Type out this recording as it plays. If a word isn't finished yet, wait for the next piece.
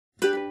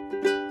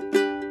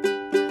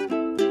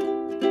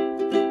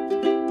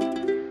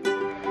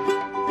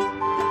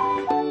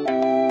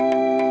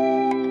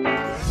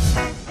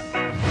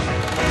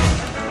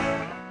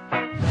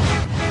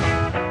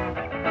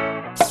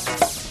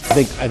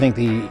I think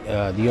the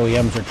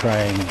OEMs are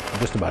trying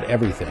just about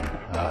everything,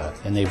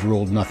 and they've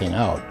ruled nothing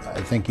out.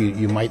 I think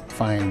you might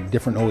find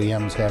different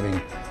OEMs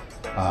having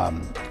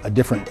a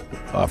different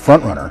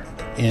front runner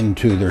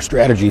into their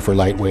strategy for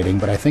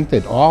lightweighting, but I think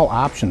that all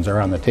options are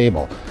on the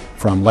table,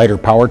 from lighter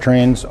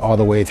powertrains all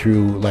the way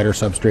through lighter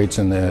substrates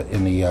in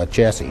the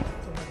chassis.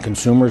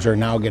 Consumers are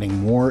now getting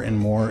more and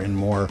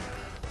more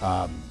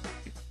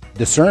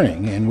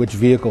discerning in which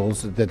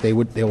vehicles that they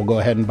will go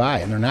ahead and buy,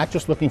 and they're not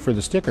just looking for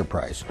the sticker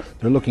price.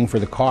 They're looking for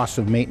the cost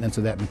of maintenance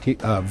of that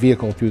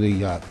vehicle through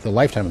the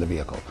lifetime of the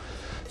vehicle.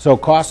 So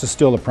cost is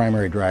still the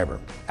primary driver.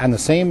 In the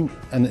same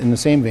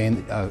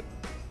vein,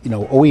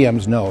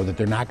 OEMs know that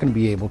they're not going to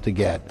be able to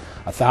get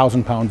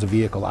 1,000 pounds of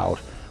vehicle out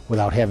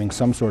without having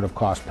some sort of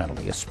cost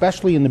penalty,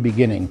 especially in the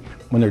beginning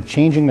when they're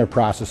changing their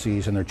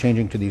processes and they're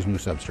changing to these new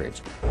substrates.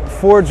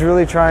 Ford's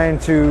really trying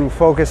to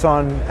focus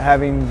on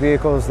having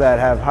vehicles that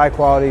have high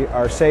quality,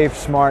 are safe,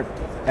 smart,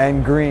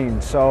 and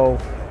green. So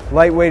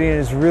lightweighting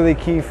is really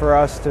key for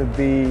us to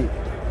be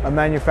a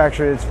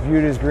manufacturer that's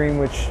viewed as green,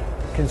 which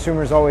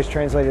consumers always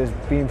translate as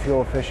being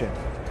fuel efficient.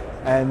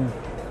 And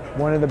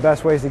one of the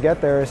best ways to get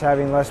there is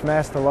having less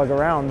mass to lug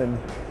around, and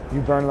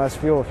you burn less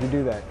fuel if you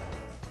do that.